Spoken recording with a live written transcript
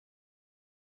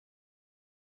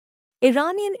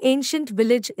Iranian ancient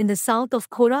village in the south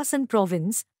of Khorasan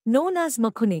province, known as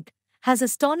Makhunik, has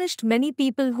astonished many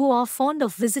people who are fond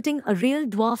of visiting a real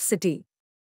dwarf city.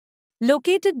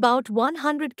 Located about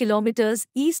 100 kilometers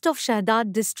east of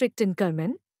Shahdad district in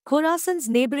Kerman, Khorasan's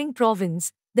neighboring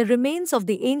province, the remains of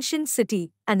the ancient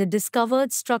city and the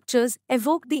discovered structures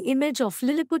evoke the image of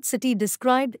Lilliput city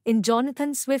described in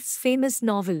Jonathan Swift's famous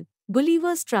novel,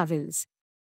 Gulliver's Travels.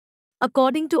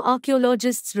 According to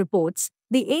archaeologists' reports,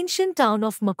 the ancient town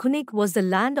of Makhunik was the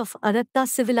land of Aratta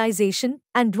civilization,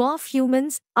 and dwarf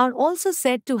humans are also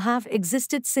said to have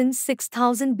existed since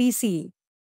 6000 BCE.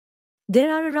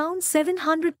 There are around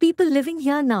 700 people living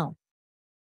here now.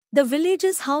 The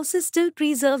village's houses still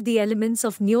preserve the elements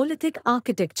of Neolithic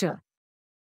architecture.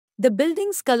 The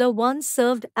building's color once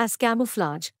served as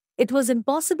camouflage. It was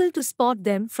impossible to spot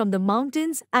them from the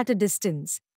mountains at a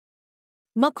distance.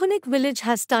 Makhunik village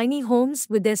has tiny homes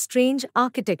with their strange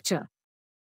architecture.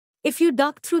 If you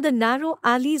duck through the narrow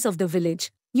alleys of the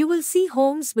village, you will see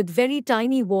homes with very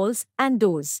tiny walls and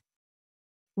doors.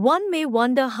 One may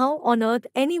wonder how on earth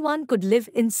anyone could live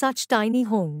in such tiny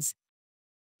homes.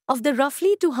 Of the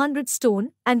roughly 200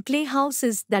 stone and clay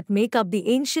houses that make up the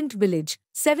ancient village,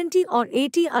 70 or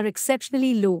 80 are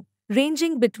exceptionally low,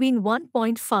 ranging between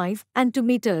 1.5 and 2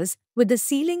 meters, with the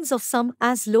ceilings of some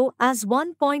as low as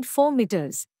 1.4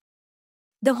 meters.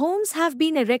 The homes have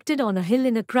been erected on a hill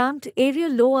in a cramped area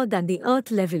lower than the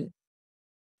earth level.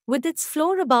 With its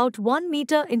floor about 1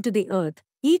 meter into the earth,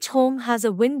 each home has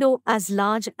a window as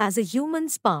large as a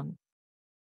human's palm.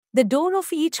 The door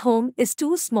of each home is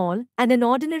too small, and an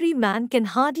ordinary man can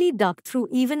hardly duck through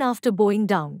even after bowing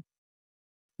down.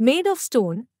 Made of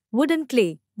stone, wood and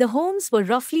clay, the homes were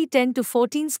roughly 10 to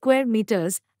 14 square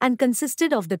meters and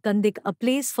consisted of the kandik, a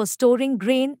place for storing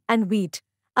grain and wheat,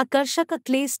 a karshak, a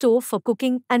clay stove for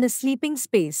cooking, and a sleeping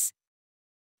space.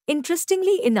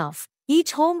 Interestingly enough,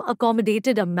 each home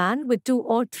accommodated a man with 2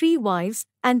 or 3 wives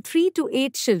and 3 to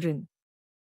 8 children.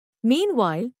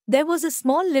 Meanwhile, there was a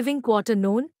small living quarter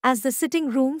known as the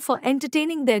sitting room for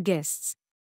entertaining their guests.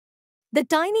 The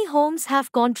tiny homes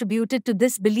have contributed to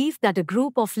this belief that a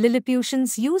group of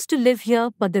Lilliputians used to live here,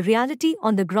 but the reality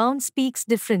on the ground speaks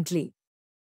differently.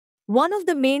 One of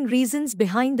the main reasons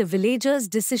behind the villagers'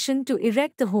 decision to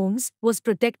erect the homes was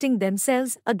protecting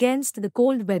themselves against the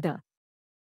cold weather.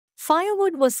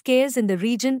 Firewood was scarce in the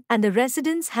region, and the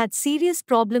residents had serious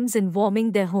problems in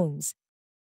warming their homes.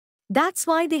 That's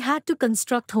why they had to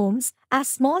construct homes as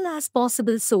small as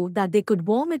possible so that they could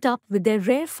warm it up with their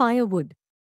rare firewood.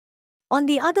 On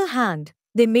the other hand,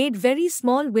 they made very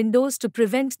small windows to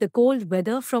prevent the cold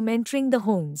weather from entering the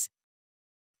homes.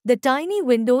 The tiny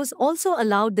windows also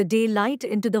allowed the daylight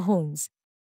into the homes.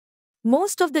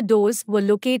 Most of the doors were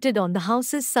located on the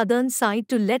house's southern side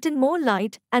to let in more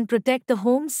light and protect the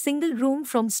home's single room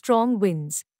from strong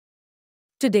winds.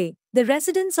 Today, the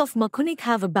residents of Makhunik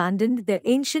have abandoned their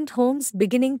ancient homes,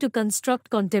 beginning to construct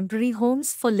contemporary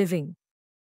homes for living.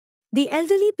 The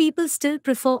elderly people still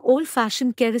prefer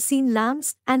old-fashioned kerosene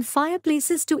lamps and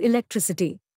fireplaces to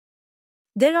electricity.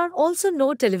 There are also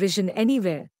no television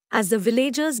anywhere, as the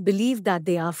villagers believe that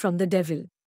they are from the devil.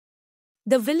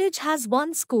 The village has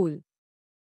one school.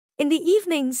 In the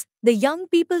evenings, the young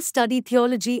people study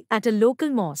theology at a local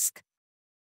mosque.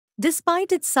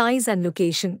 Despite its size and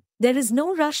location, there is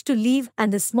no rush to leave,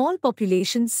 and the small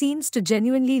population seems to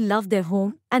genuinely love their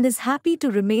home and is happy to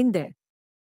remain there.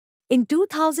 In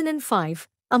 2005,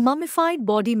 a mummified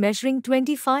body measuring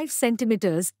 25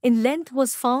 centimeters in length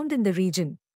was found in the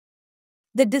region.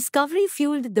 The discovery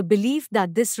fueled the belief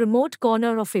that this remote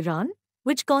corner of Iran,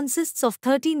 which consists of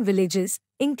 13 villages,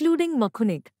 including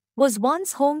Makhunik, was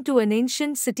once home to an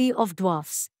ancient city of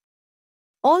dwarfs.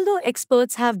 Although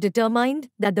experts have determined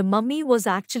that the mummy was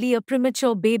actually a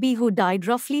premature baby who died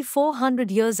roughly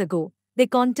 400 years ago, they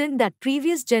contend that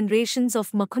previous generations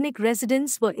of Makhunik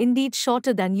residents were indeed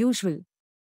shorter than usual.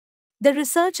 The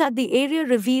research at the area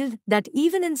revealed that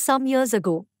even in some years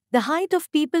ago, the height of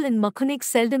people in Makhunik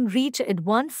seldom reached at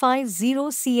 150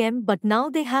 cm, but now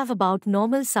they have about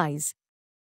normal size.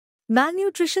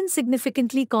 Malnutrition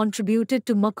significantly contributed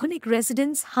to Makhunik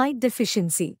residents' height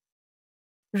deficiency.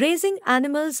 Raising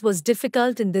animals was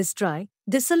difficult in this dry,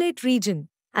 desolate region,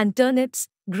 and turnips,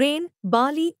 grain,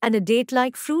 barley, and a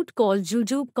date-like fruit called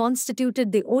jujube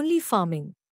constituted the only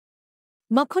farming.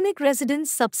 Makhunik residents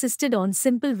subsisted on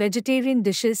simple vegetarian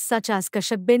dishes such as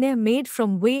kashakbene made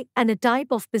from whey and a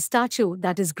type of pistachio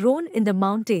that is grown in the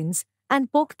mountains, and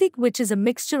poktik, which is a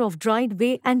mixture of dried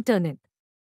whey and turnip.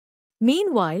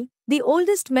 Meanwhile, the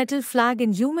oldest metal flag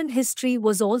in human history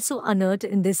was also unearthed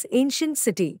in this ancient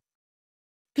city.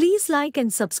 Please like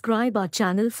and subscribe our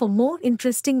channel for more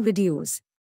interesting videos.